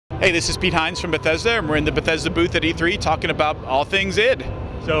Hey, this is Hines from Bethesda, and we're in the Bethesda booth at E3 talking about all things id.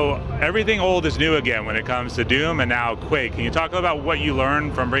 So everything old is new again when it comes to Doom and now Quake. Can you talk about what you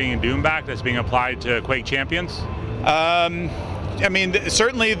learned from bringing Doom back that's being applied to Quake Champions? I mean,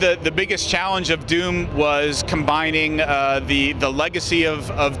 certainly the biggest challenge of Doom was combining the legacy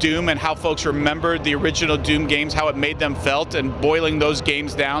of Doom and how folks remembered the original Doom games, how it made them felt, and boiling those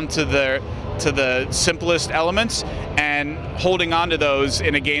games down to the simplest elements and holding on to those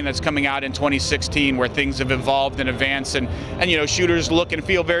in a game that's coming out in 2016 where things have evolved and advanced and you know, shooters look and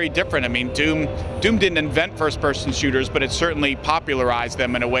feel very different. I mean, Doom didn't invent first-person shooters, but it certainly popularized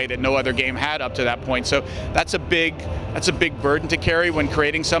them in a way that no other game had up to that point. So that's a big burden to carry when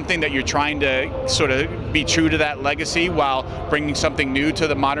creating something that you're trying to sort of be true to that legacy while bringing something new to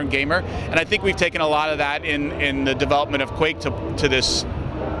the modern gamer. And I think we've taken a lot of that in the development of Quake to this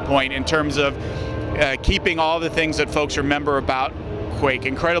point in terms of keeping all the things that folks remember about Quake,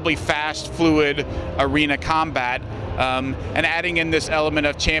 incredibly fast, fluid arena combat, and adding in this element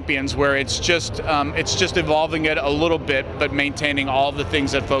of Champions where it's just evolving it a little bit, but maintaining all the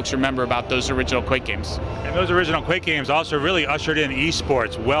things that folks remember about those original Quake games. And those original Quake games also really ushered in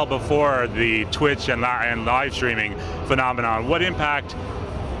esports well before the Twitch and live streaming phenomenon. What impact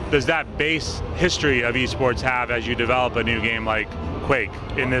does that base history of esports have as you develop a new game like Quake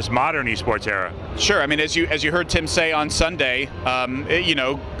in this modern esports era? Sure. I mean, as you heard Tim say on Sunday, you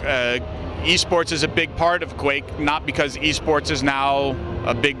know, esports is a big part of Quake, not because esports is now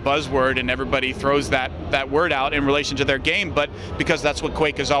a big buzzword and everybody throws that word out in relation to their game, but because that's what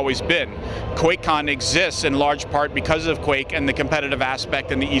Quake has always been. QuakeCon exists in large part because of Quake and the competitive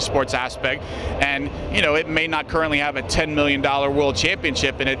aspect and the esports aspect, and you know, it may not currently have a $10 million world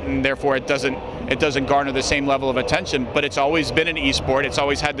championship in it, and therefore it doesn't garner the same level of attention, but it's always been an esport. It's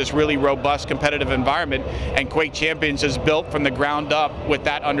always had this really robust competitive environment, and Quake Champions is built from the ground up with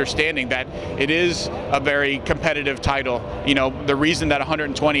that understanding that it is a very competitive title. You know, the reason that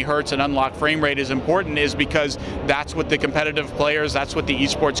 120 hertz and unlocked frame rate is important is because that's what the competitive players, that's what the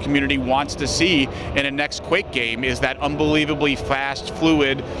esports community wants to see in a next Quake game, is that unbelievably fast,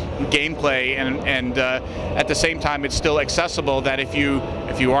 fluid gameplay, and at the same time it's still accessible, that if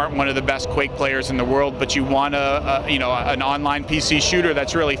you aren't one of the best Quake players in the world, but you want you know, an online PC shooter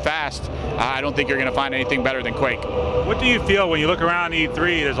that's really fast, I don't think you're going to find anything better than Quake. What do you feel when you look around E3?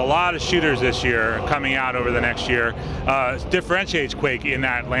 There's a lot of shooters this year coming out over the next year. Differentiates Quake in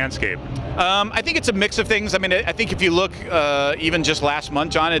that landscape? I think it's a mix of things. I mean, I think if you look even just last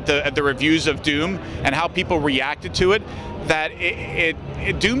month, John, at the reviews of Doom and how people reacted to it, that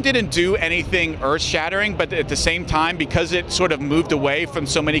Doom didn't do anything earth-shattering, but at the same time, because it sort of moved away from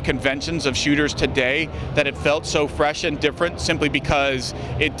so many conventions of shooters today, that it felt so fresh and different simply because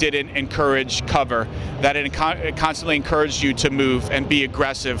it didn't encourage cover, that it constantly encouraged you to move and be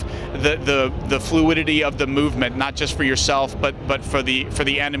aggressive. The fluidity of the movement, not just for yourself, but for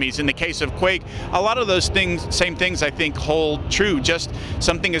the enemies. In the case of Quake, a lot of those same things I think hold true. Just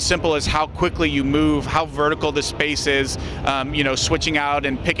something as simple as how quickly you move, how vertical the space is, you know, switching out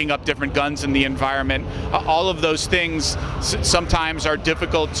and picking up different guns in the environment. All of those things sometimes are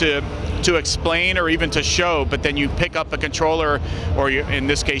difficult to explain or even to show, but then you pick up a controller, or in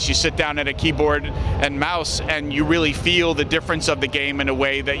this case you sit down at a keyboard and mouse, and you really feel the difference of the game in a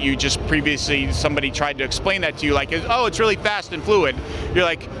way that you just previously, somebody tried to explain that to you like, oh, it's really fast and fluid. You're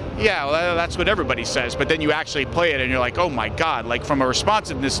like, yeah, well, that's what everybody says, but then you actually play it and you're like, oh my god, like from a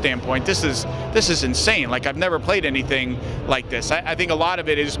responsiveness standpoint, this is insane. Like, I've never played anything like this. I think a lot of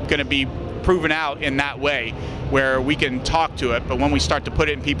it is going to be proven out in that way, where we can talk to it, but when we start to put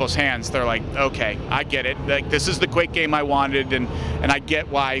it in people's hands, they're like, okay, I get it. Like, this is the Quake game I wanted, and I get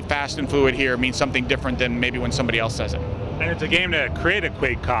why fast and fluid here means something different than maybe when somebody else says it. And it's a game to create a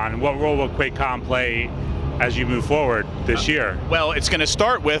QuakeCon. What role will QuakeCon play as you move forward this year? Well, it's going to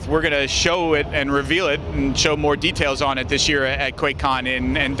start with, we're going to show it and reveal it and show more details on it this year at QuakeCon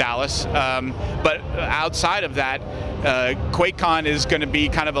in Dallas. But outside of that, QuakeCon is going to be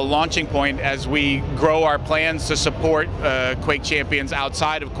kind of a launching point as we grow our plans to support Quake Champions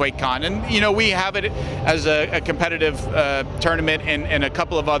outside of QuakeCon. And you know, we have it as a competitive tournament and a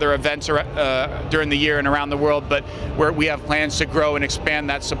couple of other events during the year and around the world, but we have plans to grow and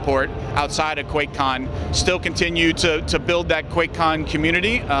expand that support outside of QuakeCon. Still continue to build that QuakeCon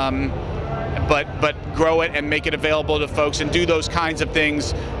community, but grow it and make it available to folks and do those kinds of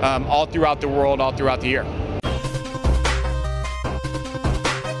things all throughout the world, all throughout the year.